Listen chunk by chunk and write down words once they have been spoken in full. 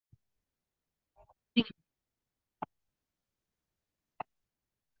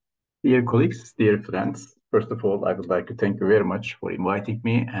Dear colleagues, dear friends, first of all, I would like to thank you very much for inviting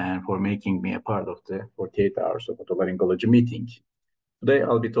me and for making me a part of the 48 hours of otolaryngology meeting. Today,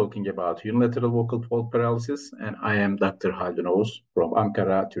 I'll be talking about unilateral vocal fold paralysis, and I am Dr. Haldun OGUZ from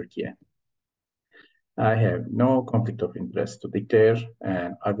Ankara, Turkey. I have no conflict of interest to declare,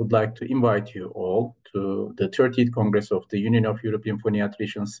 and I would like to invite you all to the 30th Congress of the Union of European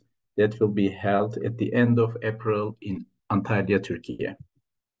Phoniatricians that will be held at the end of April in Antalya, Turkey.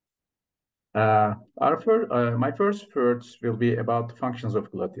 My first words will be about the functions of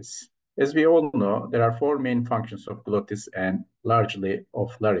glottis. As we all know, there are four main functions of glottis and largely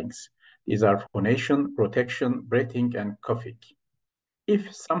of larynx. These are phonation, protection, breathing, and coughing.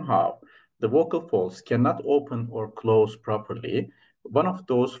 If somehow the vocal folds cannot open or close properly, one of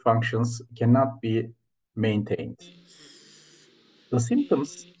those functions cannot be maintained. The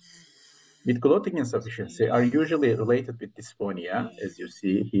symptoms with glottic insufficiency are usually related with dysphonia, as you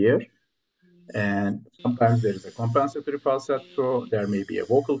see here. And sometimes there is a compensatory falsetto, there may be a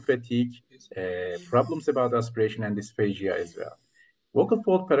vocal fatigue, problems about aspiration and dysphagia as well. Vocal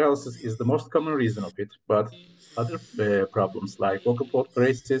fold paralysis is the most common reason of it, but other problems like vocal fold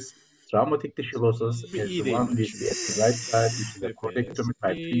paralysis, traumatic tissue losses, as the one we see at the right side, which is a chordectomy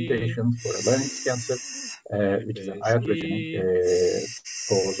type 3 patient for a larynx cancer, which is an iatrogenic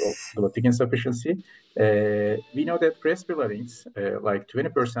cause of glottic insufficiency. We know that presbylarynx, like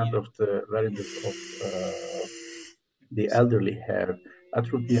 20% of the larynges of the elderly have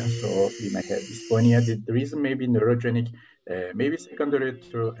atrophy, so we may have dysphonia. The reason may be neurogenic, maybe secondary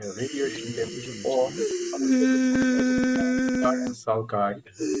to radiation damage or and sulci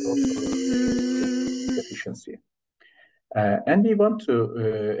deficiency. And we want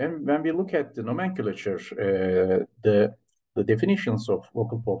to, and when we look at the nomenclature, the definitions of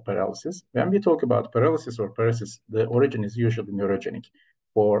vocal fold paralysis, when we talk about paralysis or paralysis, the origin is usually neurogenic.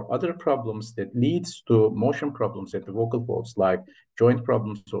 For other problems that leads to motion problems at the vocal folds, like joint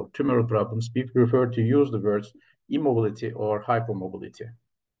problems or tumoral problems, we prefer to use the words immobility or hypomobility.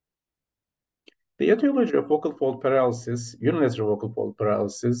 The etiology of vocal fold paralysis, unilateral vocal fold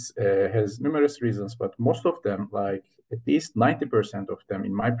paralysis, has numerous reasons, but most of them, like at least 90% of them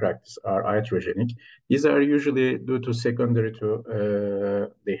in my practice, are iatrogenic. These are usually due to secondary to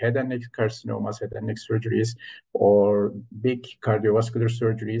the head and neck carcinomas, head and neck surgeries, or big cardiovascular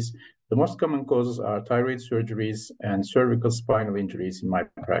surgeries. The most common causes are thyroid surgeries and cervical spinal injuries in my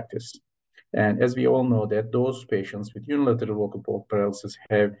practice. And as we all know that those patients with unilateral vocal fold paralysis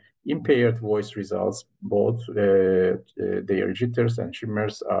have impaired voice results, both their jitters and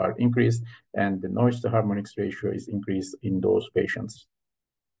shimmers are increased, and the noise to harmonics ratio is increased in those patients.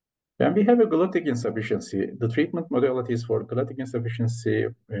 When we have a glottic insufficiency, the treatment modalities for glottic insufficiency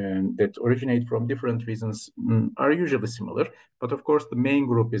that originate from different reasons are usually similar. But of course, the main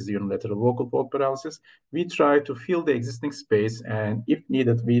group is the unilateral vocal fold paralysis. We try to fill the existing space, and if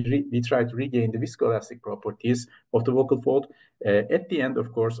needed, we try to regain the viscoelastic properties of the vocal fold. At the end,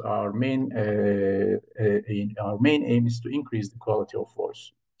 of course, our main aim is to increase the quality of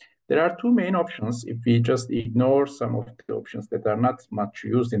voice. There are two main options if we just ignore some of the options that are not much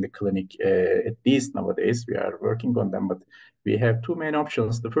used in the clinic, at least nowadays. We are working on them, but we have two main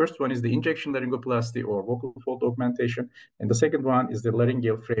options. The first one is the injection laryngoplasty or vocal fold augmentation, and the second one is the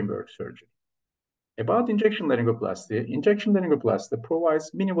laryngeal framework surgery. About injection laryngoplasty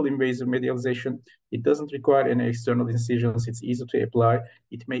provides minimal invasive medialization. It doesn't require any external incisions. It's easy to apply.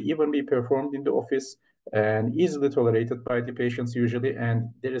 It may even be performed in the office and easily tolerated by the patients usually, and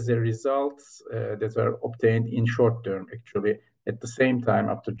there is a results that are obtained in short term, actually, at the same time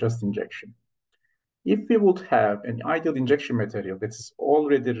after just injection. If we would have an ideal injection material that is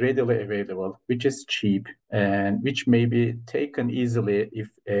already readily available, which is cheap and which may be taken easily if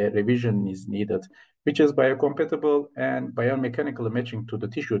a revision is needed, which is biocompatible and biomechanically matching to the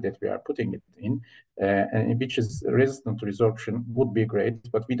tissue that we are putting it in, and which is resistant to resorption, would be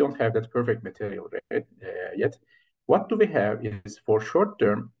great, but we don't have that perfect material yet. What do we have is for short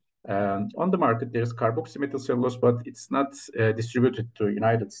term, on the market, there's carboxymethylcellulose, but it's not distributed to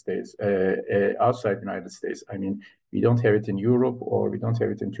United States, outside United States. I mean, we don't have it in Europe or we don't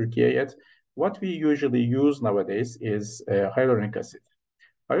have it in Turkey yet. What we usually use nowadays is hyaluronic acid.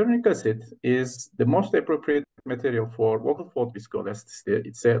 Hyaluronic acid is the most appropriate material for vocal fold viscoelasticity.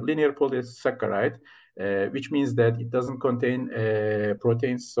 It's a linear polysaccharide, which means that it doesn't contain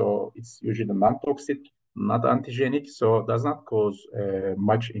proteins, so it's usually non-toxic, not antigenic, so does not cause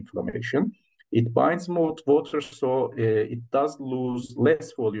much inflammation. It binds more water, so it does lose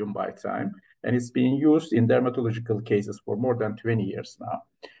less volume by time, and it's being used in dermatological cases for more than 20 years now.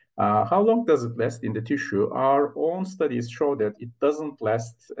 How long does it last in the tissue? Our own studies show that it doesn't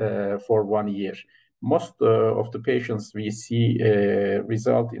last for 1 year. Most of the patients we see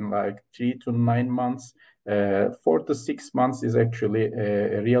result in like 3 to 9 months. 4 to 6 months is actually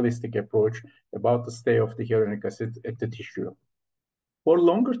a realistic approach about the stay of the hyaluronic acid at the tissue. For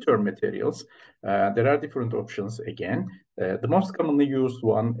longer term materials, there are different options again. The most commonly used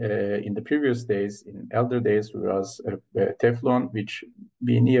one in the previous days, in elder days, was Teflon, which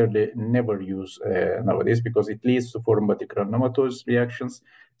we nearly never use nowadays because it leads to thrombotic granulomatous reactions.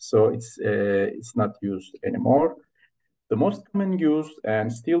 So it's not used anymore. The most common used and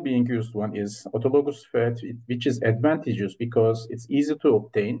still being used one is autologous fat, which is advantageous because it's easy to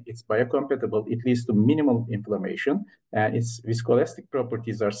obtain, it's biocompatible, it leads to minimal inflammation, and its viscoelastic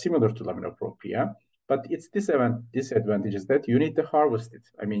properties are similar to lamellar. But its disadvantage is that you need to harvest it.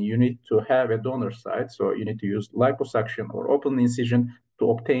 I mean, you need to have a donor site, so you need to use liposuction or open incision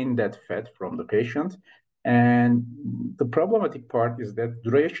to obtain that fat from the patient. And the problematic part is that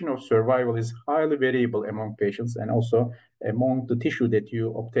duration of survival is highly variable among patients and also among the tissue that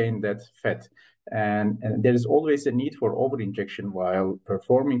you obtain that fat. And there is always a need for over-injection while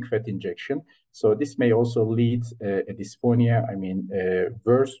performing fat injection. So this may also lead a dysphonia, I mean,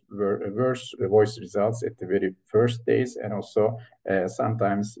 worse voice results at the very first days, and also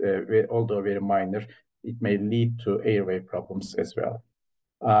sometimes, although very minor, it may lead to airway problems as well.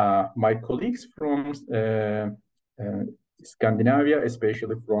 My colleagues from Scandinavia,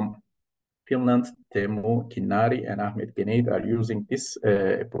 especially from Finland, Teemu Kinnari and Ahmet Geneid, are using this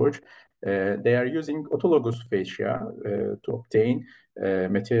approach. They are using autologous fascia to obtain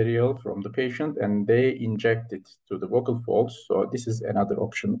material from the patient, and they inject it to the vocal folds. So this is another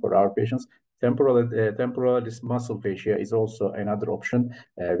option for our patients. Temporalis muscle fascia is also another option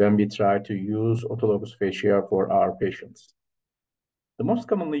when we try to use autologous fascia for our patients. The most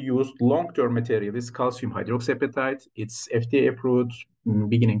commonly used long-term material is calcium hydroxyapatite. It's FDA approved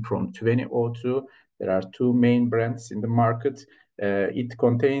beginning from 2002. There are two main brands in the market. It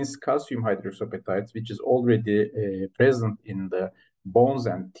contains calcium hydroxyapatite, which is already present in the bones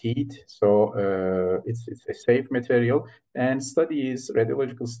and teeth. So it's a safe material. And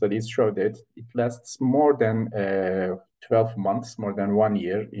radiological studies show that it lasts more than 12 months, more than 1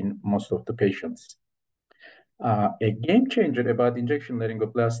 year in most of the patients. A game changer about injection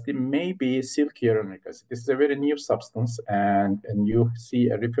laryngoplasty may be silk hyaluronic acid. This is a very new substance, and you see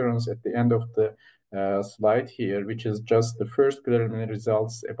a reference at the end of the slide here, which is just the first preliminary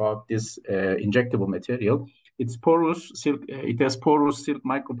results about this injectable material. It's porous silk. It has porous silk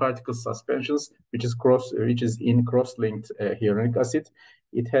microparticle suspensions, which is in cross-linked hyaluronic acid.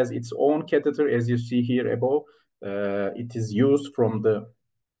 It has its own catheter, as you see here above. It is used from the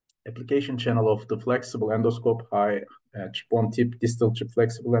application channel of the flexible endoscope, high chip-on-tip distal chip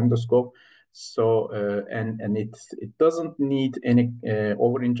flexible endoscope. So and it doesn't need any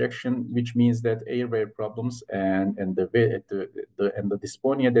over injection, which means that airway problems and the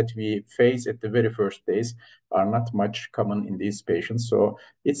dysphonia that we face at the very first days are not much common in these patients. So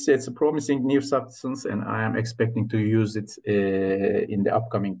it's a promising new substance, and I am expecting to use it in the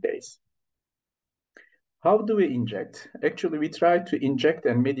upcoming days. How do we inject? Actually, we try to inject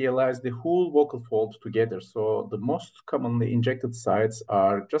and medialize the whole vocal fold together. So the most commonly injected sites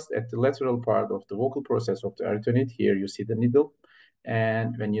are just at the lateral part of the vocal process of the arachnoid. Here you see the needle.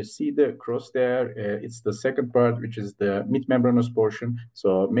 And when you see the cross there, it's the second part, which is the mid-membranous portion.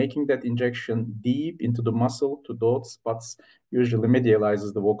 So making that injection deep into the muscle to those spots usually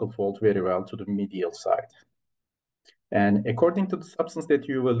medializes the vocal fold very well to the medial side. And according to the substance that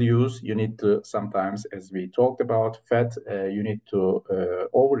you will use, you need to sometimes, as we talked about, fat, you need to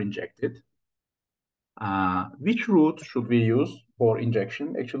over-inject it. Which route should we use for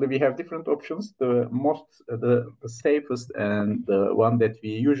injection? Actually, we have different options. The safest and the one that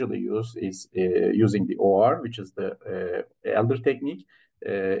we usually use is using the OR, which is the elder technique.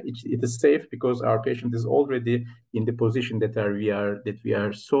 It is safe because our patient is already in the position that we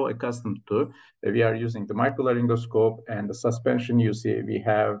are so accustomed to. We are using the microlaryngoscope and the suspension. You see, we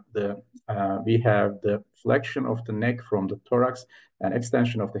have the flexion of the neck from the thorax and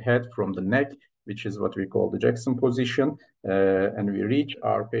extension of the head from the neck, which is what we call the Jackson position. And we reach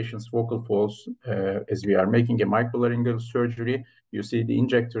our patient's vocal folds as we are making a microlaryngeal surgery. You see the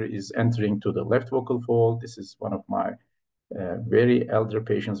injector is entering to the left vocal fold. This is one of my very elder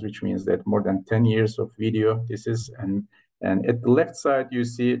patients, which means that more than 10 years of video. This is, and at the left side, you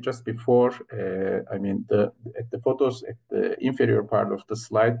see just before, at the photos at the inferior part of the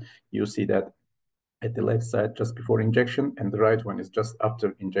slide, you see that at the left side just before injection, and the right one is just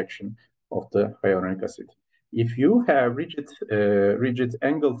after injection of the hyaluronic acid. If you have rigid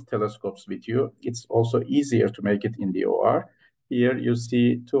angled telescopes with you, it's also easier to make it in the OR. Here you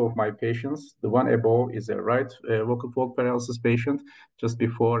see two of my patients. The one above is a right vocal fold paralysis patient just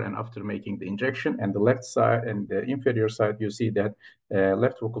before and after making the injection, and the left side and the inferior side, you see that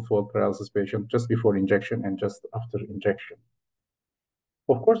left vocal fold paralysis patient just before injection and just after injection.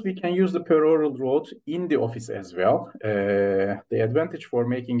 Of course, we can use the peroral route in the office as well. The advantage for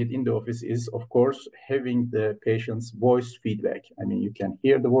making it in the office is, of course, having the patient's voice feedback. I mean, you can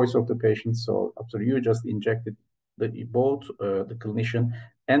hear the voice of the patient. So after you just injected, both the clinician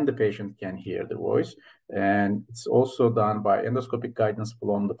and the patient can hear the voice. And it's also done by endoscopic guidance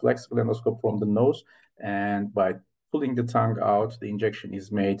from the flexible endoscope from the nose. And by pulling the tongue out, the injection is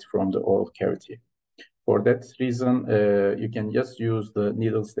made from the oral cavity. For that reason, you can just use the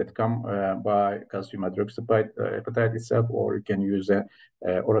needles that come by calcium hydroxyapatite itself, or you can use a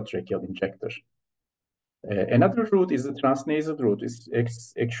orotracheal injector. Another route is the transnasal route.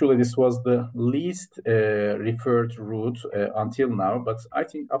 Actually, this was the least referred route until now, but I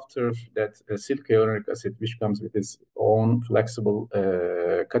think after that silk hyaluronic acid, which comes with its own flexible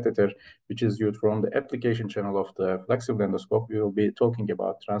catheter, which is used from the application channel of the flexible endoscope, we will be talking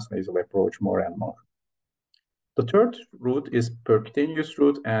about transnasal approach more and more. The third route is percutaneous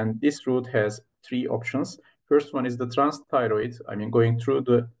route, and this route has three options. First one is the transthyroid, I mean, going through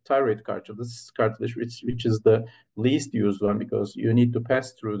the thyroid cartilage, which is the least used one because you need to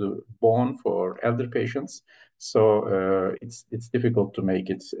pass through the bone for elder patients. So it's difficult to make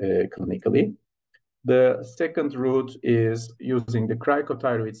it clinically. The second route is using the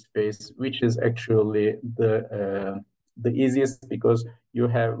cricothyroid space, which is actually the easiest because you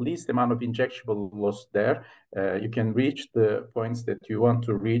have least amount of injectable loss there. You can reach the points that you want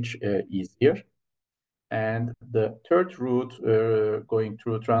to reach easier. And the third route going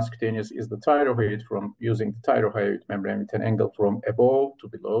through transcutaneous is the thyroid, from using the thyroid membrane with an angle from above to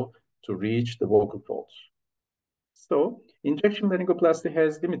below to reach the vocal folds. So injection laryngoplasty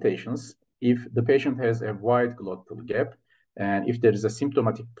has limitations if the patient has a wide glottal gap, and if there is a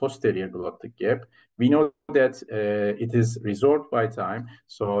symptomatic posterior glottic gap. We know that it is resolved by time,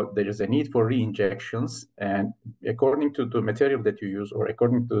 so there is a need for re-injections, and according to the material that you use or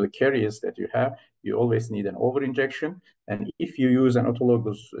according to the carriers that you have, you always need an over-injection. And if you use an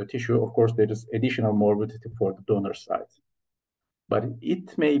autologous tissue, of course, there is additional morbidity for the donor side. But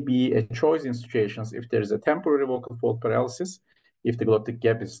it may be a choice in situations if there is a temporary vocal fold paralysis, if the glottic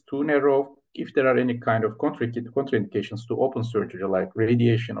gap is too narrow, if there are any kind of contraindications to open surgery like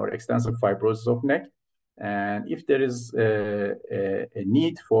radiation or extensive fibrosis of neck, and if there is a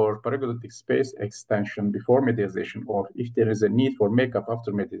need for paraglottic space extension before medialization, or if there is a need for makeup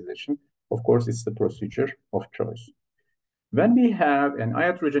after medialization, of course, it's the procedure of choice. When we have an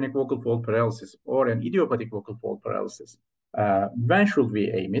iatrogenic vocal fold paralysis or an idiopathic vocal fold paralysis, when should we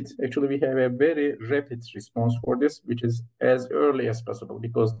aim it? Actually, we have a very rapid response for this, which is as early as possible,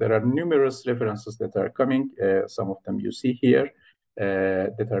 because there are numerous references that are coming. Some of them you see here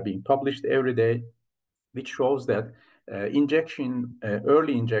that are being published every day, which shows that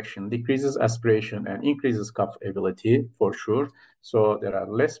early injection decreases aspiration and increases cough ability for sure. So there are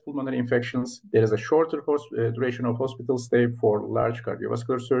less pulmonary infections. There is a shorter duration of hospital stay for large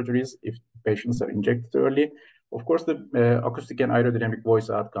cardiovascular surgeries if patients are injected early. Of course, the acoustic and aerodynamic voice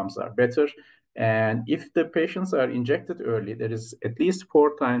outcomes are better. And if the patients are injected early, there is at least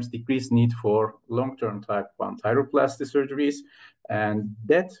 4 times decreased need for long-term type 1 thyroplasty surgeries. And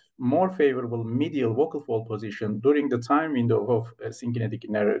that more favorable medial vocal fold position during the time window of synkinetic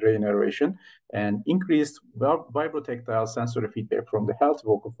reinnervation and increased vibrotactile sensory feedback from the healthy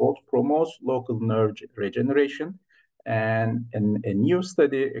vocal fold promotes local nerve regeneration. And a new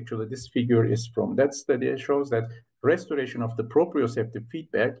study, actually this figure is from that study, shows that restoration of the proprioceptive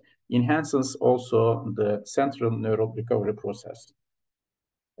feedback enhances also the central neural recovery process.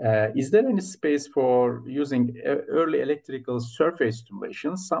 Is there any space for using early electrical surface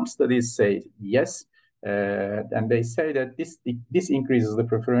stimulation? Some studies say yes, and they say that this increases the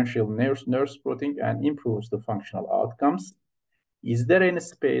preferential nerve splitting and improves the functional outcomes. Is there any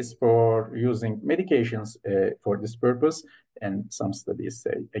space for using medications for this purpose? And some studies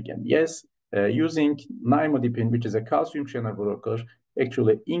say again yes. Using nimodipine, which is a calcium channel blocker,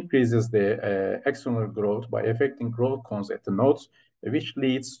 actually increases the axonal growth by affecting growth cones at the nodes, which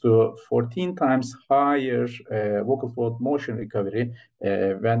leads to 14 times higher vocal fold motion recovery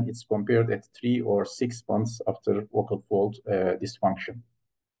when it's compared at 3 or 6 months after vocal fold dysfunction.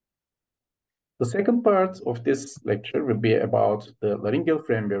 The second part of this lecture will be about the laryngeal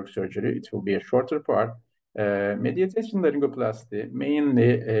framework surgery. It will be a shorter part. Mediation laryngoplasty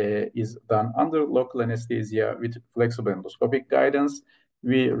mainly is done under local anesthesia with flexible endoscopic guidance.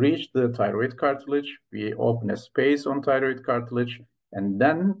 We reach the thyroid cartilage, we open a space on thyroid cartilage, and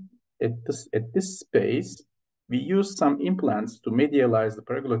then at this space, we use some implants to medialize the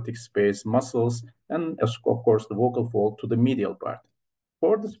paraglottic space, muscles, and of course the vocal fold to the medial part.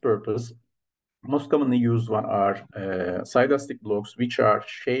 For this purpose, most commonly used one are sidastic blocks, which are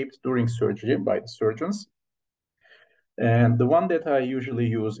shaped during surgery by the surgeons. And the one that I usually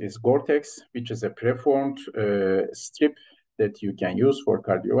use is Gore-Tex, which is a preformed strip that you can use for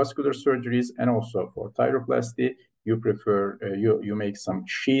cardiovascular surgeries and also for thyroplasty. You prefer, you make some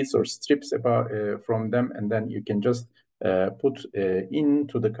sheets or strips from them, and then you can just put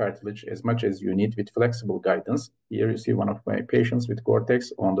into the cartilage as much as you need with flexible guidance. Here you see one of my patients with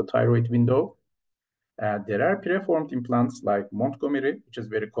Gore-Tex on the thyroid window. There are preformed implants like Montgomery, which is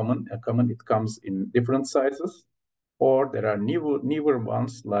very common. It comes in different sizes. Or there are newer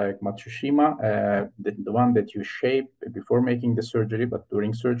ones like Matsushima, the one that you shape before making the surgery, but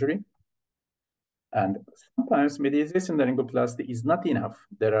during surgery. And sometimes mediation laryngoplasty is not enough.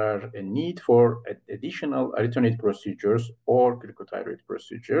 There are a need for additional aritonide procedures or cricothyroid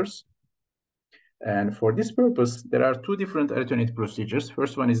procedures. And for this purpose, there are two different aritonide procedures.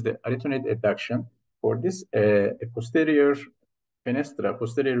 First one is the aritonide adduction. For this, a posterior fenestra,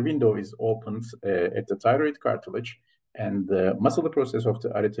 posterior window is opened at the thyroid cartilage, and the muscle process of the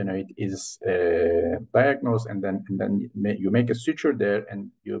arytenoid is diagnosed, and then you make a suture there,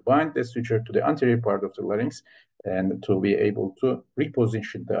 and you bind the suture to the anterior part of the larynx, and to be able to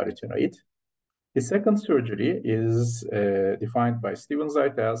reposition the arytenoid. The second surgery is defined by Stevens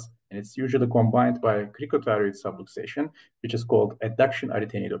et al., and it's usually combined by cricothyroid subluxation, which is called adduction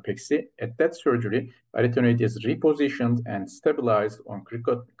arytenoidopexy. At that surgery, arytenoid is repositioned and stabilized on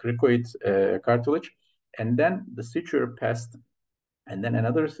cricoid cartilage, and then the suture passed, and then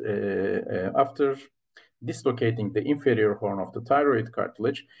another, after dislocating the inferior horn of the thyroid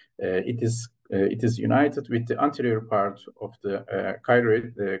cartilage, it is united with the anterior part of the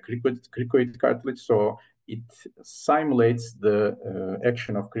cricoid cartilage, so it simulates the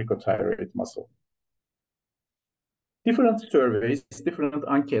action of cricothyroid muscle. Different surveys, different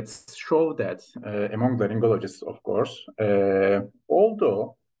enquetes show that among laryngologists, of course,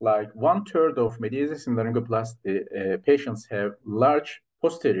 although like 1/3 of mediation laryngoplasty patients have large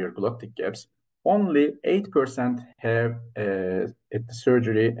posterior glottic gaps, only 8% have at the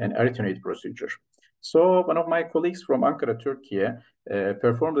surgery an arytenoid procedure. So one of my colleagues from Ankara, Turkey,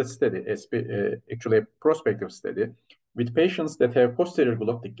 performed a study, actually a prospective study, with patients that have posterior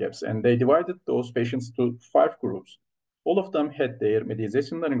glottic gaps, and they divided those patients to 5 groups. All of them had their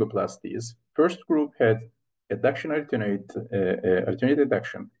mediation laryngoplasties. First group had adduction arytenoid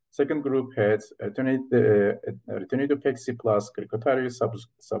adduction. Second group had arytenoidopexy plus cricothyroid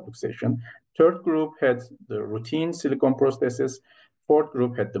subluxation. Third group had the routine silicone prosthesis. Fourth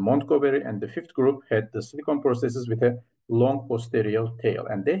group had the Montgomery, and the fifth group had the silicone prosthesis with a long posterior tail.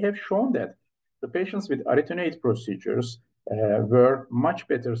 And they have shown that the patients with arytenoid procedures were much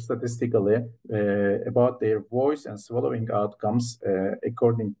better statistically about their voice and swallowing outcomes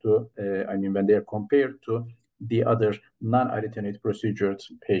according to, when they are compared to the other non-arytenoid procedured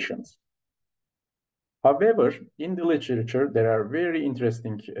patients. However, in the literature, there are very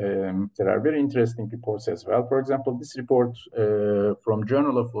interesting reports as well. For example, this report from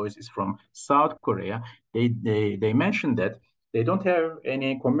Journal of Voice is from South Korea. They mentioned that they don't have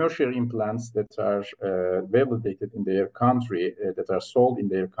any commercial implants that are validated in their country, that are sold in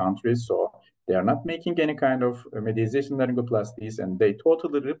their country. So they are not making any kind of mediation laryngoplasties, and they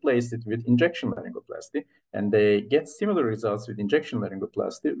totally replaced it with injection laryngoplasty. And they get similar results with injection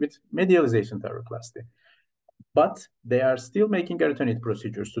laryngoplasty with medialization thyroplasty. But they are still making arytenoid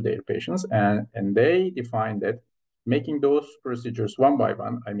procedures to their patients, and they define that making those procedures one by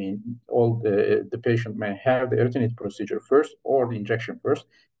one, I mean, all the patient may have the arytenoid procedure first or the injection first.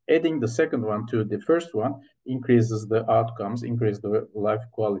 Adding the second one to the first one increases the outcomes, increases the life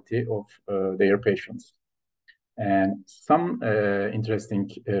quality of their patients. And some interesting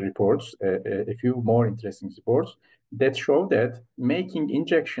reports, a few more interesting reports that show that making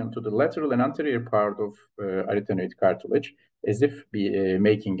injection to the lateral and anterior part of arytenoid cartilage, as if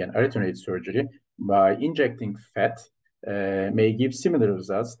making an arytenoid surgery by injecting fat, may give similar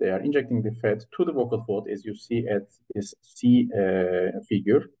results. They are injecting the fat to the vocal fold, as you see at this C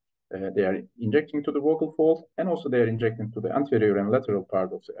figure. They are injecting to the vocal fold, and also they are injecting to the anterior and lateral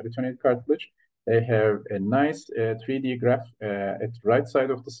part of the arytenoid cartilage. They have a nice 3D graph at the right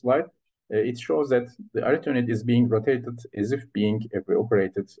side of the slide. it shows that the aratonid is being rotated as if being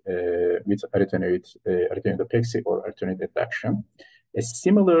operated with aratonid epoxy or aratonid adduction. A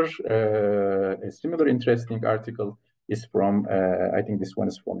similar interesting article is from, I think this one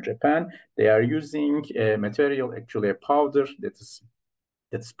is from Japan. They are using a material, actually a powder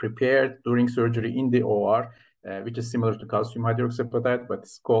that's prepared during surgery in the OR, which is similar to calcium hydroxyapatite, but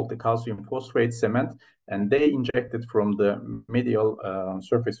it's called the calcium phosphate cement. And they inject it from the medial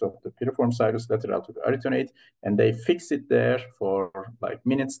surface of the piriform serous lateral to the aratonid, and they fix it there for like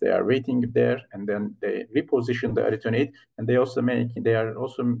minutes. They are waiting there, and then they reposition the aratonid, and they are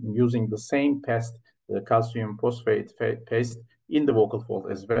also using the same paste, the calcium phosphate paste, in the vocal fold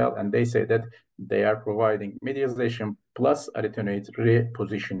as well. And they say that they are providing medialization plus aratonid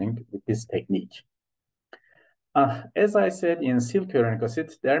repositioning with this technique. As I said, in silk hyaluronic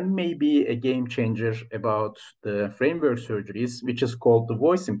acid, there may be a game changer about the framework surgeries, which is called the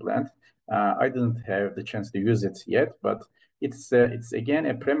voice implant. I didn't have the chance to use it yet, but it's again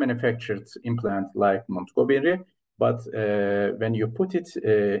a pre-manufactured implant like Montgomery. But when you put it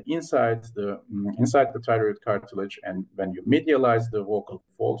inside the thyroid cartilage, and when you medialize the vocal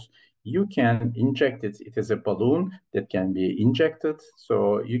folds, you can inject it. It is a balloon that can be injected,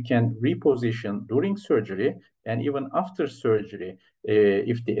 so you can reposition during surgery and even after surgery.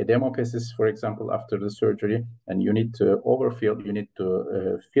 If the edema passes, for example, after the surgery, and you need to overfill, you need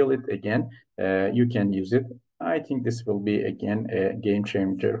to fill it again, you can use it. I think this will be again a game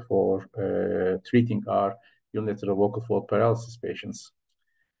changer for treating our unilateral vocal fold paralysis patients.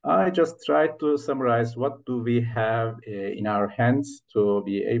 I just tried to summarize what do we have in our hands to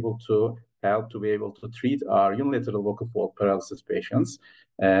be able to help to be able to treat our unilateral vocal fold paralysis patients.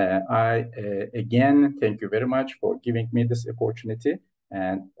 I again thank you very much for giving me this opportunity,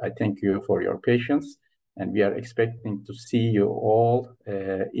 and I thank you for your patience. And we are expecting to see you all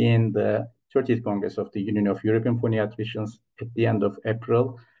in the 30th Congress of the Union of European Phoniatricians at the end of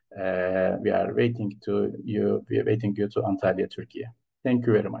April. We are waiting you to Antalya, Turkey. Thank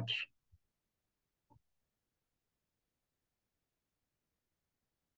you very much.